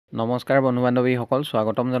নমস্কাৰ বন্ধু বান্ধৱীসকল,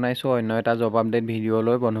 স্বাগতম জনাইছোঁ অন্য এটা জব আপডেট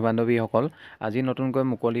ভিডিঅ'লৈ। বন্ধু বান্ধৱীসকল, আজি নতুনকৈ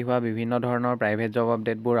মুকলি হোৱা বিভিন্ন ধৰণৰ প্ৰাইভেট জব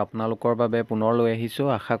আপডেটবোৰ আপোনালোকৰ বাবে পুনৰ লৈ আহিছোঁ।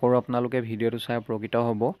 আশা কৰোঁ আপোনালোকে ভিডিঅ'টো চাই উপকৃত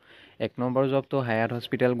হ'ব। 1 নম্বৰ জবটো হায়াত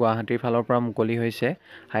হস্পিটেল গুৱাহাটীৰ ফালৰ পৰা মুকলি হৈছে।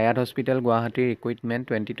 হায়াত হস্পিটেল গুৱাহাটীৰ ৰিক্ৰুইটমেণ্ট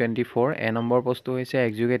 2024। নম্বৰ পোষ্টটো হৈছে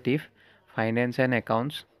এক্সিকিউটিভ ফাইনেন্স এণ্ড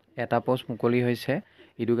একাউণ্টছ। এটা পোষ্ট মুকলি হৈছে।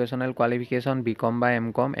 এডুকেশ্যনেল কোৱালিফিকেশ্যন BCom বা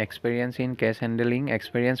MCom, experience in cash handling,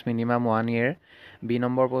 experience minimum 1 year।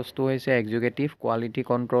 Number পোষ্টটো হৈছে executive quality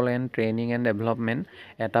control and training and development.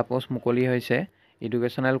 এটা পোষ্ট মুকলি হৈছে।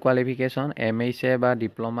 এডুকেশ্যনেল কোৱালিফিকেশ্যন MHA বা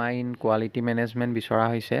ডিপ্ল'মা ইন কোৱালিটি মেনেজমেণ্ট বিচৰা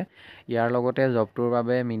হৈছে। ইয়াৰ লগতে জবটোৰ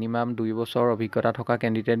বাবে মিনিমাম 2 বছৰ অভিজ্ঞতা থকা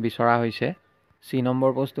কেণ্ডিডেট বিচৰা হৈছে।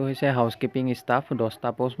 নম্বৰ পোষ্টটো হৈছে হাউচকিপিং ষ্টাফ। 10টা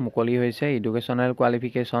পোষ্ট মুকলি হৈছে। এডুকেশ্যনেল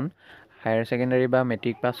কোৱালিফিকেশ্যন হায়াৰ ছেকেণ্ডেৰী বা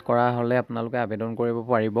মেট্ৰিক পাছ কৰা হ'লে আপোনালোকে আবেদন কৰিব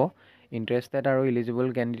পাৰিব। ইণ্টাৰেষ্টেড আৰু ইলিজিবল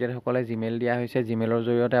কেণ্ডিডেটসকলে জিমেইল দিয়া হৈছে। জিমেইলৰ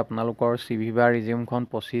জৰিয়তে আপোনালোকৰ CV বা ৰিজিউমখন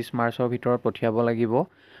 25 মাৰ্চৰ ভিতৰত পঠিয়াব লাগিব।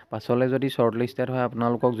 পাছলৈ যদি শ্বৰ্টলিষ্টেড হয়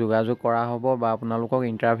আপোনালোকক যোগাযোগ কৰা হ'ব বা আপোনালোকক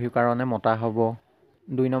ইণ্টাৰভিউৰ কাৰণে মতা হ'ব।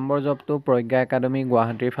 2 নম্বৰ জবটো প্ৰজ্ঞা একাডেমী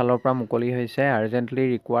গুৱাহাটীৰ ফালৰ পৰা মুকলি হৈছে। Urgently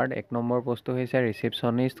required. 1 নম্বৰ পোষ্টটো হৈছে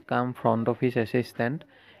ৰিচিপশ্যনিষ্ট কাম front office assistant.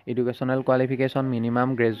 Educational qualification minimum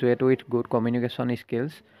graduate with good communication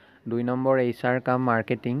skills. 2 number HR কাম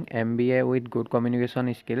marketing MBA with good communication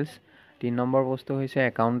skills. 3 number পোষ্টটো হৈছে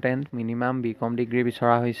একাউণ্টেণ্ট মিনিমাম BCom ডিগ্ৰী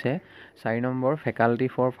বিচৰা হৈছে। 4 number faculty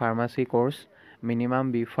for pharmacy course minimum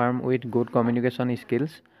B.Pharm with good communication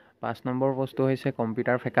skills. 5 number পোষ্টটো হৈছে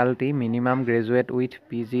computer faculty minimum graduate with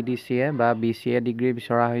PGDCA বা BCA degree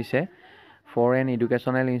বিচৰা হৈছে। For N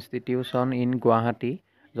educational institution in Guwahati.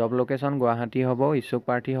 Job location Guwahati হ'ব। ইচ্ছুক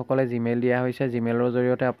প্ৰাৰ্থীসকলে জিমেইল দিয়া হৈছে। জিমেইলৰ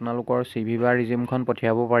জৰিয়তে আপোনালোকৰ CV বা ৰিজিউমখন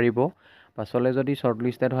পঠিয়াব পাৰিব। পাছলৈ যদি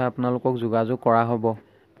শ্বৰ্টলিষ্টেড হয় আপোনালোকক যোগাযোগ কৰা হ'ব।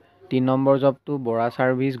 3 নম্বৰ জবটো বৰা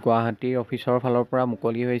ছাৰ্ভিচ গুৱাহাটীৰ অফিচৰ ফালৰ পৰা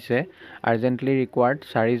মুকলি হৈছে। Urgently required.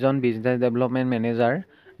 4 জন বিজনেছ ডেভেলপমেণ্ট মেনেজাৰ,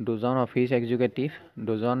 2 জন অফিচ এক্সিকিউটিভ,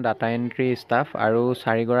 2 জন ডাটা এণ্ট্ৰি ষ্টাফ আৰু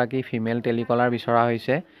 4 গৰাকী ফিমেল টেলিকলাৰ বিচৰা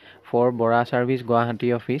হৈছে। For Bora service Guwahati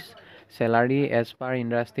office. Salary as per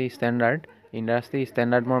industry standard. Industry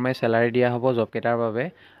standard মৰ্মে চেলাৰী দিয়া হ'ব জবকেইটাৰ বাবে।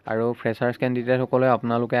 আৰু ফ্ৰেছাৰ্ছ কেণ্ডিডেটসকলে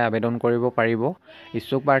আপোনালোকে আবেদন কৰিব পাৰিব।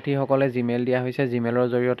 ইচ্ছুক প্ৰাৰ্থীসকলে জিমেইল দিয়া হৈছে। জিমেইলৰ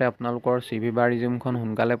জৰিয়তে আপোনালোকৰ CV বা ৰিজিউমখন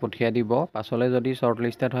সোনকালে পঠিয়াই দিব। পাছলৈ যদি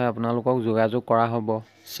শ্বৰ্টলিষ্টেড হয় আপোনালোকক যোগাযোগ কৰা হ'ব।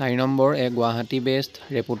 4 number Guwahati based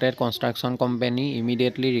reputed construction company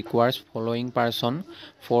immediately ৰিকুৱাৰ্ছ following person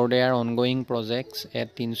for there ongoing projects at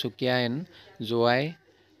Tinsukia and Jowai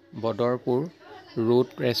Badarpur root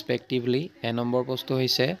ৰেছপেক্টিভলি। Number পোষ্টটো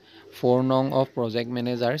হৈছে 4 নং of project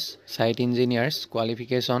managers site engineers.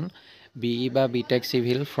 Qualification BE বা BTech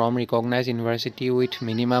civil from recognise university with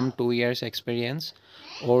minimum 2 years experience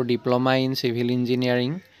or diploma in civil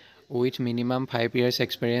engineering with minimum 5 years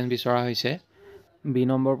experience বিচৰা হৈছে। 2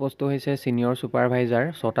 number পোষ্টটো হৈছে senior supervisor.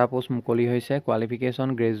 6টা post মুকলি হৈছে। Qualification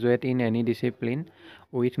graduate in any discipline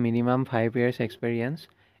with minimum 5 years experience.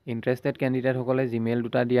 Interested কেণ্ডিডেটসকলে Gmail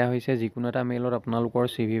 2টা দিয়া হৈছে। যিকোনো এটা মেইলত আপোনালোকৰ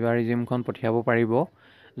CV বা ৰিজিউমখন পঠিয়াব পাৰিব।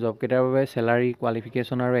 জবকেইটাৰ বাবে চেলাৰী,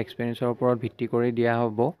 কোৱালিফিকেশ্যন আৰু এক্সপেৰিয়েঞ্চৰ ওপৰত ভিত্তি কৰি দিয়া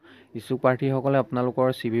হ'ব। ইচ্ছুক প্ৰাৰ্থীসকলে আপোনালোকৰ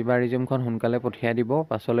CV বা ৰিজিউমখন সোনকালে পঠিয়াই দিব।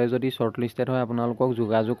 পাছলৈ যদি শ্বৰ্টলিষ্টেড হয় আপোনালোকক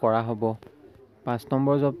যোগাযোগ কৰা হ'ব। 5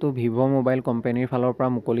 নম্বৰ জবটো ভিভ' মোবাইল কোম্পানীৰ ফালৰ পৰা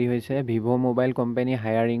মুকলি হৈছে। Vivo' mobile company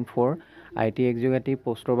hiring for IT executive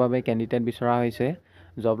পোষ্টৰ বাবে কেণ্ডিডেট বিচৰা হৈছে।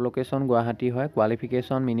 জব লোকেশ্যন গুৱাহাটী হয়।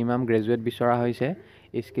 কোৱালিফিকেশ্যন মিনিমাম গ্ৰেজুৱেট বিচৰা হৈছে।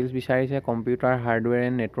 স্কিলছ বিচাৰিছে computer hardware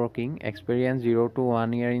and networking, experience 0 to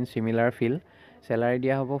 1 year in similar field. Salary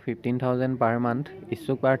দিয়া হ'ব 15,000 পাৰ মান্থ।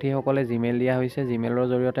 ইচ্ছুক প্ৰাৰ্থীসকলে জিমেইল দিয়া হৈছে। জিমেইলৰ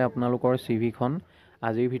জৰিয়তে আপোনালোকৰ CVখন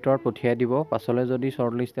আজিৰ ভিতৰত পঠিয়াই দিব। পাছলৈ যদি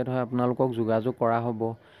শ্বৰ্টলিষ্টেড হয় আপোনালোকক যোগাযোগ কৰা হ'ব।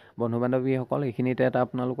 বন্ধু বান্ধৱীসকল, এইখিনিতে এটা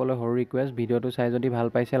আপোনালোকলৈ সৰু ৰিকুৱেষ্ট। ভিডিঅ'টো চাই যদি ভাল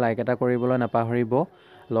পাইছে লাইক এটা কৰিবলৈ নাপাহৰিব।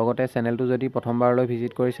 লগতে চেনেলটো যদি প্ৰথমবাৰলৈ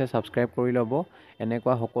ভিজিট কৰিছে ছাবস্ক্ৰাইব কৰি ল'ব।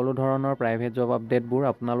 এনেকুৱা সকলো ধৰণৰ প্ৰাইভেট জব আপডেটবোৰ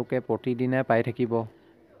আপোনালোকে প্ৰতিদিনে পাই থাকিব।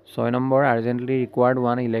 6 number urgently required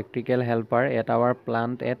 1 electrical helper at hour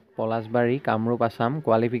plant at Palasbari, Kamrup, Assam.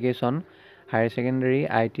 Qualification higher secondary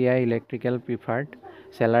ITI electrical preferred.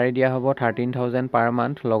 Salary দিয়া হ'ব 13,000 পাৰ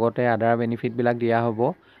মান্থ। লগতে আদাৰ বেনিফিটবিলাক দিয়া হ'ব।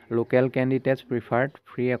 Local candidates preferred.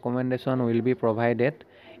 Free একমেণ্ডেশ্যন will be provided.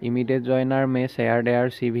 Immediate জইনাৰ May share there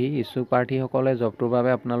CV। ইচ্ছুক প্ৰাৰ্থীসকলে জবটোৰ বাবে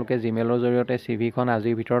আপোনালোকে জিমেইলৰ জৰিয়তে CVখন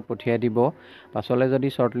আজিৰ ভিতৰত পঠিয়াই দিব। পাছলৈ যদি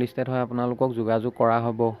শ্বৰ্টলিষ্টেড হয় আপোনালোকক যোগাযোগ কৰা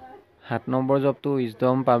হ'ব। 7 নম্বৰ জবটো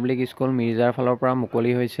উইজডম পাব্লিক স্কুল মিৰ্জাৰ ফালৰ পৰা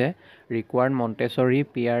মুকলি হৈছে। Required মণ্টেছৰী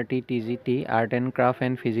PRT TGT art and craft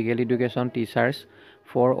and physical education teachers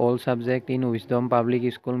for all subject in wisdom public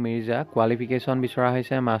school Mirza. Qualification বিচৰা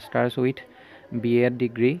হৈছে মাষ্টাৰ্ছ উইথ BEd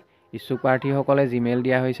ডিগ্ৰী। ইচ্ছুক প্ৰাৰ্থীসকলে জিমেইল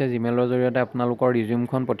দিয়া হৈছে। জিমেইলৰ জৰিয়তে আপোনালোকৰ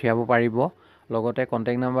ৰিজিউমখন পঠিয়াব পাৰিব। লগতে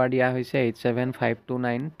কণ্টেক্ট নাম্বাৰ দিয়া হৈছে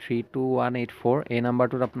 8752932184। এই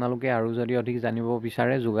নাম্বাৰটোত আপোনালোকে আৰু যদি অধিক জানিব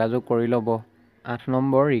বিচাৰে যোগাযোগ কৰি ল'ব। 8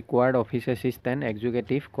 number required office assistant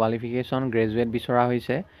executive qualification graduate বিচৰা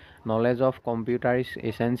হৈছে। Knowledge of computer is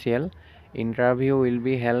essential. Interview will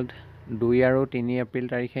be held 2 আৰু 3 এপ্ৰিল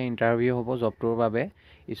তাৰিখে ইণ্টাৰভিউ হ'ব জবটোৰ বাবে।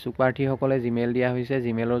 ইচ্ছুক প্ৰাৰ্থীসকলে জিমেইল দিয়া হৈছে।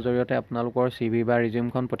 জিমেইলৰ জৰিয়তে আপোনালোকৰ CV বা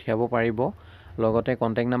ৰিজিউমখন পঠিয়াব পাৰিব। লগতে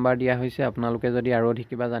কণ্টেক্ট নাম্বাৰ দিয়া হৈছে। আপোনালোকে যদি আৰু অধিক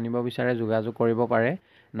কিবা জানিব বিচাৰে যোগাযোগ কৰিব পাৰে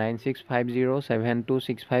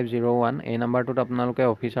 9650726501। এই নাম্বাৰটোত আপোনালোকে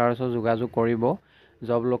অফিচাৰৰ সৈতে যোগাযোগ কৰিব।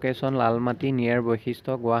 জব লোকেশ্যন লালমাটি নিয়াৰ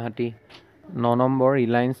বৈশিষ্ট্য Guwahati. 9 number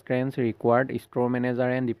Reliance trends required store manager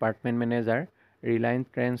and department manager. Reliance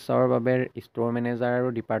ট্ৰেণ্ডছৰ বাবে ষ্ট'ৰ মেনেজাৰ আৰু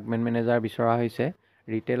ডিপাৰ্টমেণ্ট মেনেজাৰ বিচৰা হৈছে।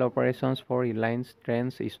 Retail operations for Reliance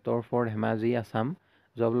trends store for Dhemaji Assam.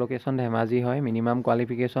 Job location Dhemaji হয়। Minimum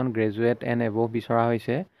qualification graduate and above বিচৰা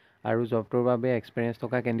হৈছে আৰু জবটোৰ বাবে এক্সপিৰিয়েঞ্চ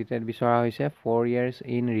থকা কেণ্ডিডেট বিচৰা হৈছে। 4 years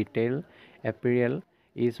in retail এপিৰিয়েল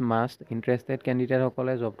is must. Interested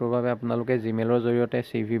কেণ্ডিডেটসকলে জবটোৰ বাবে আপোনালোকে জিমেইলৰ জৰিয়তে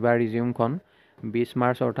CV বা ৰিজিউমখন 20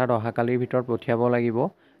 মাৰ্চ অৰ্থাৎ অহাকালিৰ ভিতৰত পঠিয়াব লাগিব।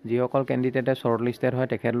 যিসকল কেণ্ডিডেটে শ্বৰ্টলিষ্টেড হয়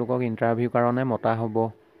তেখেতলোকক ইণ্টাৰভিউৰ কাৰণে মতা হ'ব।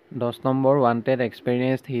 10 number wanted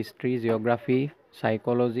এক্সপেৰিয়েঞ্চড history geography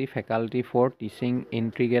psychology faculty for teaching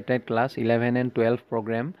integrated class 11 and 12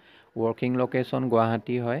 programme. Working location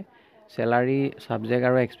Guwahati হয়। চেলাৰী ছাবজেক্ট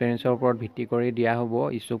আৰু এক্সপিৰিয়েঞ্চৰ ওপৰত ভিত্তি কৰি দিয়া হ'ব।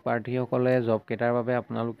 ইচ্ছুক প্ৰাৰ্থীসকলে জবকেইটাৰ বাবে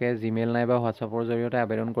আপোনালোকে জিমেইল নাইবা হোৱাটছআপৰ জৰিয়তে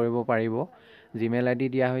আবেদন কৰিব পাৰিব। জিমেইল ID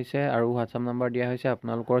দিয়া হৈছে আৰু হোৱাটছআপ নম্বৰ দিয়া হৈছে।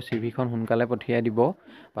 আপোনালোকৰ CVখন সোনকালে পঠিয়াই দিব।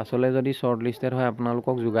 পাছলৈ যদি শ্বৰ্টলিষ্টেড হয়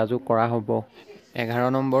আপোনালোকক যোগাযোগ কৰা হ'ব। 11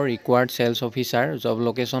 number required sales officer. Job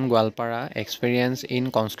location Goalpara. Experience in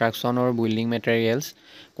construction or building materials.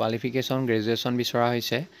 Qualification graduation বিচৰা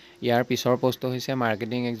হৈছে। ইয়াৰ পিছৰ পষ্টটো হৈছে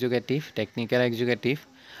মাৰ্কেটিং এক্সিকিউটিভ টেকনিকেল এক্সিকিউটিভ।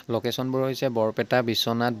 লোকেশ্যনবোৰ হৈছে Barpeta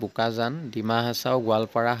Biswanath Bokajan Dima Hasao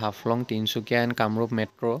Goalpara Haflong Tinsukia and Kamrup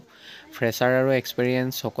metro'. Fresher আৰু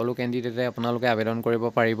এক্সপিৰিয়েঞ্চ সকলো কেণ্ডিডেটে আপোনালোকে আবেদন কৰিব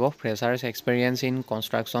পাৰিব। Freshers experience in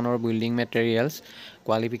construction or building materials.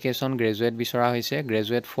 Qualification graduate বিচৰা হৈছে।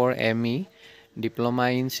 Graduate for ME diploma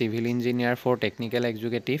in civil engineer for technical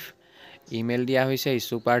executive. Email দিয়া হৈছে।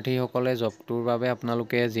 ইচ্ছুক প্ৰাৰ্থীসকলে জবটোৰ বাবে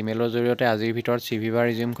আপোনালোকে জিমেইলৰ জৰিয়তে আজিৰ ভিতৰত CV বা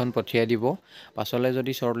ৰিজিউমখন পঠিয়াই দিব। পাছলৈ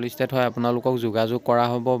যদি শ্বৰ্টলিষ্টেড হয় আপোনালোকক যোগাযোগ কৰা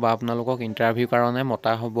হ'ব বা আপোনালোকক ইণ্টাৰভিউৰ কাৰণে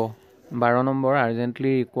মতা হ'ব। 12 number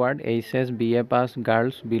urgently required HS BA pass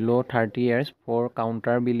girls bill' 30 years for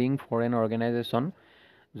counter billing for N organisation.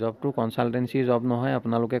 জবটো consultancy job নহয়।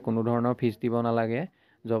 আপোনালোকে কোনো ধৰণৰ ফিজ দিব নালাগে।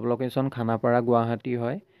 জব লোকেশ্যন খানাপাৰা গুৱাহাটী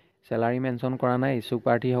হয়। চেলাৰী মেনশ্যন কৰা নাই। ইচ্ছুক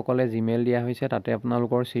প্ৰাৰ্থীসকলে জিমেইল দিয়া হৈছে। তাতে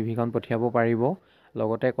আপোনালোকৰ CVখন পঠিয়াব পাৰিব।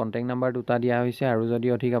 লগতে কণ্টেক্ট নাম্বাৰ দুটা দিয়া হৈছে আৰু যদি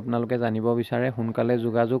অধিক আপোনালোকে জানিব বিচাৰে সোনকালে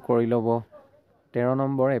যোগাযোগ কৰি ল'ব। 13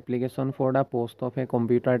 number application for the post off A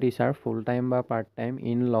computer teacher full time বা part time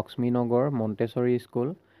in Lakshminagar মণ্টেছৰী school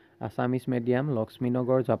Assamese medium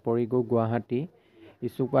Lakshminagar জাপৰিগোগ Guwahati.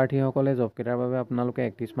 ইচ্ছুক প্ৰাৰ্থীসকলে জবকেইটাৰ বাবে আপোনালোকে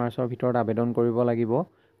 31 মাৰ্চৰ ভিতৰত আবেদন কৰিব লাগিব।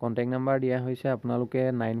 কণ্টেক্ট নাম্বাৰ দিয়া হৈছে। আপোনালোকে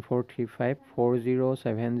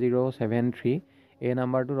 9435407073 এই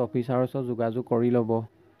নাম্বাৰটোত অফিচাৰৰ সৈতে যোগাযোগ কৰি ল'ব।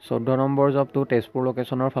 14 নম্বৰ জবটো তেজপুৰ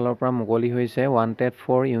লোকেশ্যনৰ ফালৰ পৰা মুকলি হৈছে। Wanted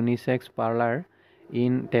for unisex parlour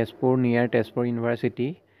in Tezpur নিয়াৰ তেজপুৰ ইউনিভাৰ্চিটি।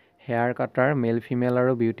 হেয়াৰ কাটাৰ মেল ফিমেল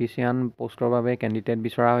আৰু বিউটিচিয়ান পোষ্টৰ বাবে কেণ্ডিডেট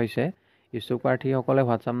বিচৰা হৈছে। ইচ্ছুক প্ৰাৰ্থীসকলে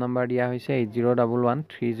হোৱাটছআপ নাম্বাৰ দিয়া হৈছে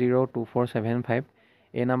 8011302475।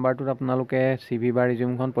 এই নাম্বাৰটোত আপোনালোকে CV বা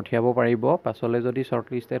ৰিজিউমখন পঠিয়াব পাৰিব। পাছলৈ যদি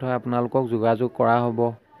শ্বৰ্টলিষ্টেড হয় আপোনালোকক যোগাযোগ কৰা হ'ব।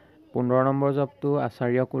 15 নম্বৰ জবটো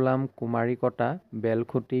আচাৰ্য কুলাম কুমাৰীকটা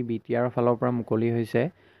বেলখুটি BTR ফালৰ পৰা মুকলি হৈছে।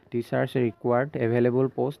 Teachers required available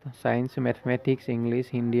post science mathematics English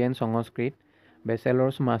Hindi and Sanskrit.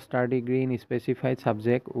 বেচেলৰ্ছ master degree in specified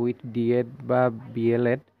subject with DED বা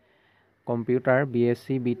BLED। Computer BSc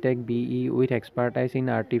BTech BE with expertise in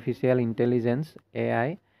artificial intelligence AI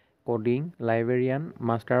coding. Librarian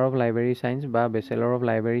master of library science বা bachelor of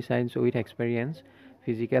library science with experience.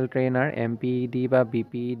 Physical trainer MPED বা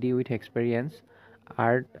BPED with experience.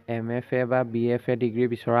 Art MFA বা BFA degree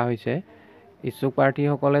বিচৰা হৈছে। ইচ্ছুক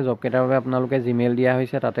প্ৰাৰ্থীসকলে জবকেইটাৰ বাবে আপোনালোকে Gmail দিয়া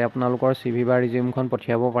হৈছে। তাতে আপোনালোকৰ CV বা ৰিজিউমখন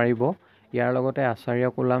পঠিয়াব পাৰিব। ইয়াৰ লগতে আচাৰ্য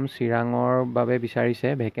কুলাম চিৰাঙৰ বাবে বিচাৰিছে।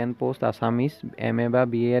 ভেকেণ্ট পোষ্ট আছামিজ MA বা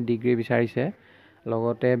BA ডিগ্ৰী বিচাৰিছে।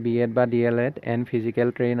 লগতে BEd বা DLEd and physical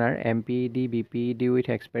trainer MPED BPED with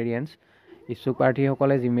experience. ইচ্ছুক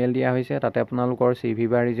প্ৰাৰ্থীসকলে জিমেইল দিয়া হৈছে। তাতে আপোনালোকৰ CV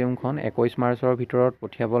বা ৰিজিউমখন 21 মাৰ্চৰ ভিতৰত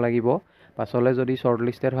পঠিয়াব লাগিব। পাছলৈ যদি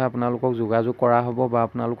শ্বৰ্টলিষ্টেড হয় আপোনালোকক যোগাযোগ কৰা হ'ব বা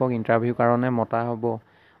আপোনালোকক ইণ্টাৰভিউৰ কাৰণে মতা হ'ব।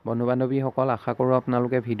 বন্ধু বান্ধৱীসকল আশা কৰোঁ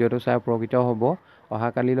আপোনালোকে ভিডিঅ'টো চাই উপকৃত হ'ব।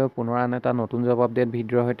 অহাকালিলৈ পুনৰ আন এটা নতুন জব আপডেট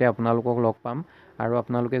ভিডিঅ'ৰ সৈতে আপোনালোকক লগ পাম। আৰু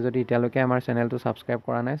আপোনালোকে যদি এতিয়ালৈকে আমাৰ চেনেলটো ছাবস্ক্ৰাইব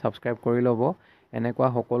কৰা নাই ছাবস্ক্ৰাইব কৰি ল'ব। এনেকুৱা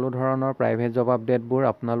সকলো ধৰণৰ প্ৰাইভেট জব আপডেটবোৰ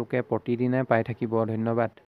আপোনালোকে প্ৰতিদিনে পাই থাকিব। ধন্যবাদ।